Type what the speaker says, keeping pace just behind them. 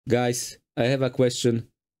Guys, I have a question.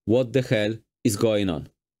 What the hell is going on?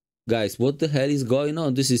 Guys, what the hell is going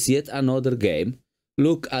on? This is yet another game.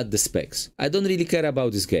 Look at the specs. I don't really care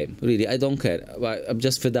about this game. Really, I don't care. I'm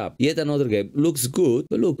just fed up. Yet another game. Looks good,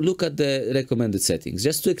 but look at the recommended settings.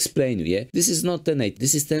 Just to explain you, yeah? This is not 1080.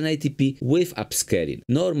 This is 1080p with upscaling.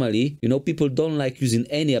 Normally, you know, people don't like using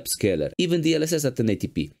any upscaler. Even DLSS at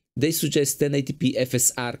 1080p. They suggest 1080p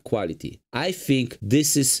FSR quality. I think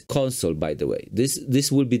this is console, by the way.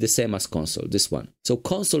 This will be the same as console, this one. So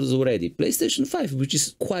console is already. PlayStation 5, which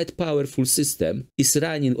is quite powerful system, is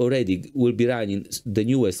running already, will be running the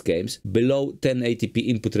newest games below 1080p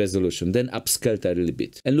input resolution, then upscaled a little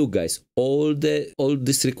bit. And look guys, all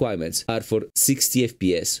these requirements are for 60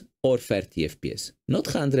 FPS or 30 FPS, not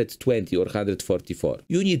 120 or 144.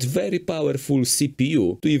 You need very powerful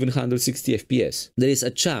CPU to even handle 60 FPS. There is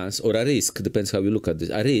a chance or a risk, depends how you look at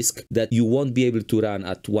this, a risk that you won't be able to run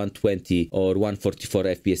at 120 or 144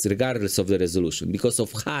 FPS regardless of the resolution because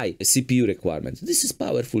of high CPU requirements. This is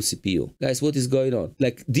powerful CPU. Guys, what is going on?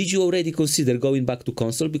 Like, did you already consider going back to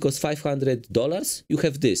console? Because $500, you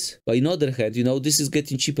have this. But on the other hand, you know, this is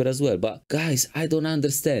getting cheaper as well. But guys, I don't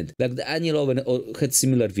understand. Like the Aniel Oven had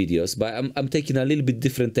similar videos, but I'm taking a little bit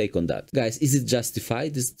different take on that. Guys, is it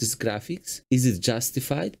justified, this graphics? Is it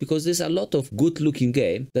justified? Because there's a lot of good looking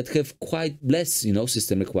game that have quite less, you know,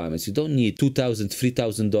 system requirements. You don't need $2,000,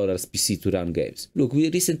 $3,000 PC to run games. Look,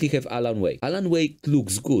 we recently have Alan Wake. Alan Wake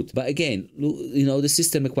looks good, but again, you know, the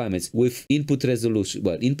system requirements with input resolution,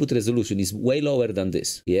 well, input resolution is way lower than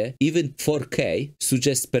this, yeah? Even 4K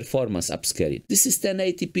suggests performance upscaling. This is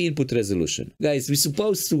 1080p input resolution. Guys, we're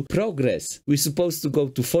supposed to progress. We're supposed to go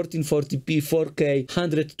to 1440p, 4K,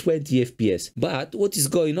 120 FPS. But what is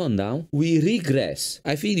going on now? We regress.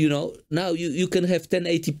 I feel, you know, now you can have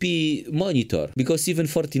 1080p monitor because even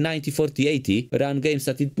 4090, 4080 run games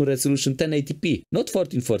at input resolution 1080p, not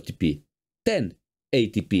 1440p,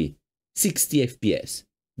 1080p, 60 FPS.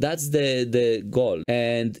 That's the goal.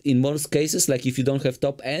 And in most cases, like if you don't have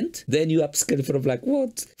top end, then you upscale from like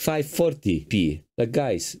what? 540p. Like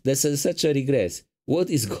guys, that's such a regress. What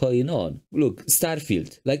is going on? Look,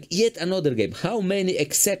 Starfield, like yet another game. How many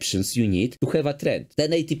exceptions you need to have a trend?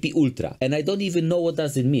 1080p Ultra. And I don't even know what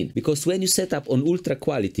does it mean. Because when you set up on Ultra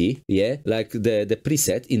quality, yeah, like the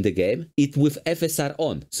preset in the game, it with FSR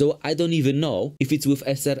on. So I don't even know if it's with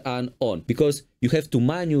FSR on. Because you have to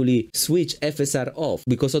manually switch FSR off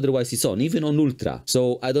because otherwise it's on, even on Ultra.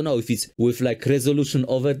 So I don't know if it's with like resolution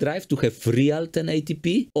overdrive to have real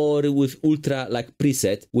 1080p or with Ultra like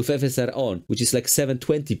preset with FSR on, which is like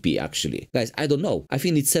 720p actually. Guys, I don't know. I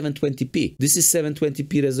think it's 720p. This is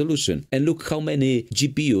 720p resolution. And look how many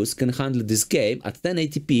GPUs can handle this game at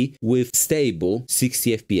 1080p with stable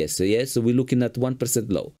 60 FPS. So yeah, so we're looking at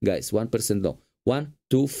 1% low. Guys, 1% low. 1,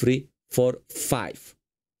 2, 3, 4, 5.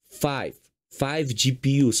 5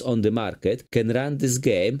 GPUs on the market can run this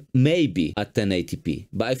game maybe at 1080p,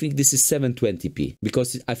 but I think this is 720p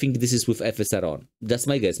because I think this is with FSR on. That's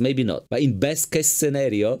my guess, maybe not. But in best case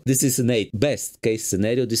scenario, this is best case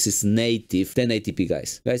scenario, this is native 1080p,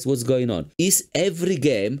 guys. Guys, what's going on? Is every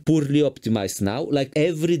game poorly optimized now? Like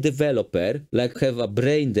every developer like have a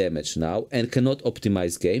brain damage now and cannot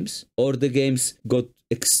optimize games? Or the games got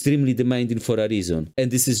extremely demanding for a reason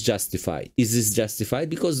and this is justified? Is this justified?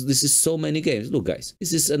 Because this is so many games. Look guys,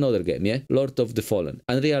 this is another game, yeah? Lord of the Fallen,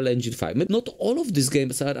 Unreal Engine 5. Maybe not all of these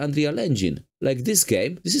games are Unreal Engine. Like this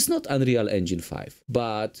game, this is not Unreal Engine 5,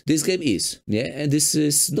 but this game is, yeah? And this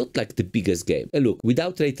is not like the biggest game. And look,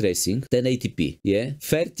 without ray tracing, 1080p, yeah?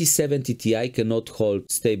 3070 Ti cannot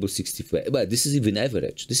hold stable 60 FPS. Well, this is even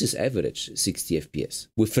average. This is average 60 FPS.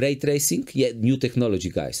 With ray tracing, yeah, new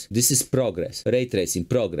technology, guys. This is progress. Ray tracing,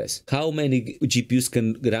 progress. How many GPUs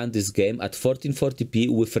can run this game at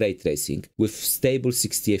 1440p with ray tracing, with stable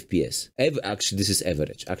 60 FPS? Actually, this is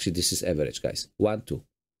average. Actually, this is average, guys. 1, 2.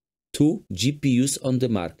 2 GPUs on the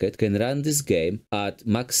market can run this game at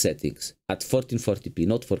max settings at 1440p,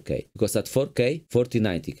 not 4K. Because at 4K,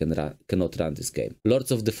 4090 cannot run this game.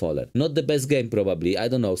 Lords of the Fallen. Not the best game probably. I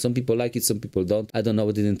don't know. Some people like it, some people don't. I don't know.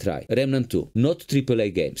 I didn't try. Remnant 2. Not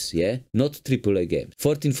AAA games, yeah? Not AAA games.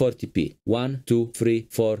 1440p. 1, 2, 3,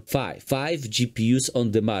 4, 5. 5 GPUs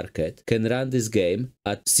on the market can run this game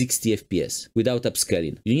at 60 FPS without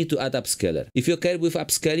upscaling. You need to add upscaler. If you care with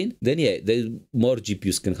upscaling, then yeah, more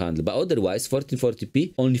GPUs can handle. But otherwise,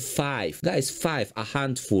 1440p, only 5. Guys, 5. A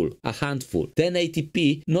handful.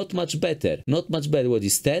 1080p, not much better. Not much better. What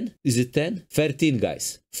is 10? Is it 10? 13,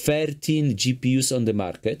 guys. 13 GPUs on the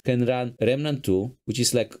market can run Remnant 2, which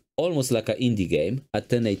is like almost like an indie game at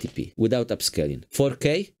 1080p without upscaling.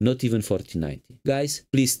 4K, not even 4090. Guys,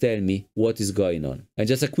 please tell me what is going on. And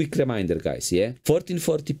just a quick reminder, guys, yeah?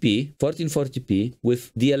 1440p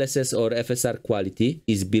with DLSS or FSR quality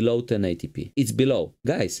is below 1080p. It's below.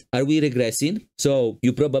 Guys, are we regressing? So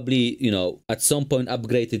you probably, you know, at some point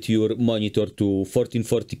upgraded your monitor to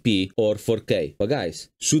 1440p or 4K. But guys,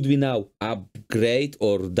 should we now upgrade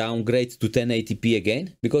or downgrade to 1080p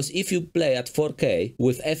again? Because if you play at 4K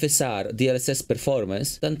with FSR DLSS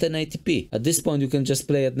performance, then 1080p. At this point, you can just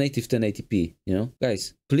play at native 1080p, you know?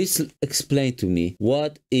 Guys, please explain to me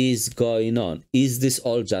what is going on. Is this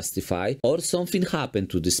all justified, or something happened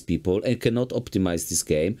to these people and cannot optimize this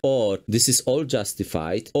game, or this is all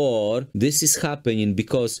justified, or this is happening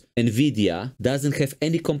because Nvidia doesn't have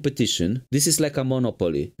any competition. This is like a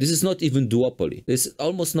monopoly. This is not even duopoly. There's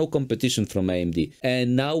almost no competition from AMD.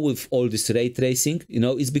 And now with all this ray tracing, you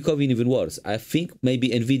know, it's becoming even worse. I think maybe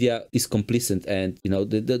Nvidia is complicit and, you know,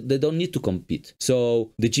 they don't need to compete.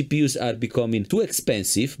 So the GPUs are becoming too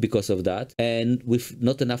expensive because of that, and with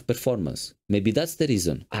not enough performance. Maybe that's the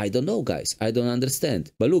reason. I don't know, guys. I don't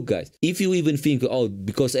understand. But look, guys, if you even think, oh,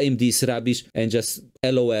 because AMD is rubbish and just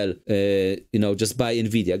LOL, you know, just buy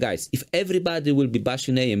Nvidia. Guys, if everybody will be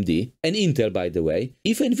bashing AMD, and Intel, by the way,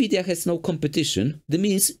 if Nvidia has no competition, that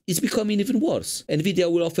means it's becoming even worse.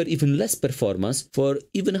 Nvidia will offer even less performance for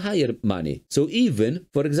even higher money. So even,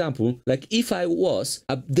 for example, like if I was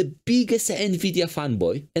the biggest Nvidia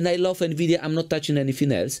fanboy, and I love Nvidia, I'm not touching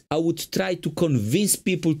anything else, I would try to convince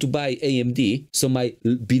people to buy AMD so my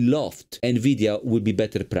beloved Nvidia will be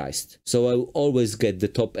better priced. So I will always get the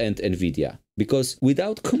top end Nvidia. Because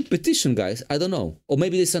without competition, guys, I don't know. Or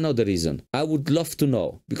maybe there's another reason. I would love to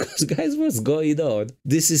know. Because, guys, what's going on?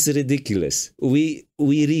 This is ridiculous. We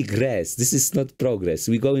regress. This is not progress.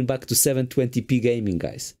 We're going back to 720p gaming,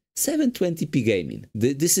 guys. 720p gaming.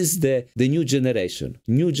 This is the new generation.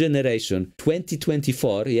 New generation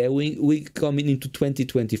 2024. Yeah, we coming into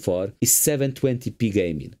 2024 is 720p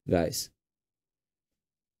gaming, guys.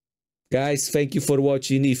 Guys, thank you for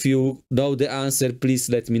watching. If you know the answer, please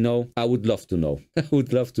let me know. I would love to know. I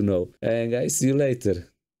would love to know. And guys, see you later.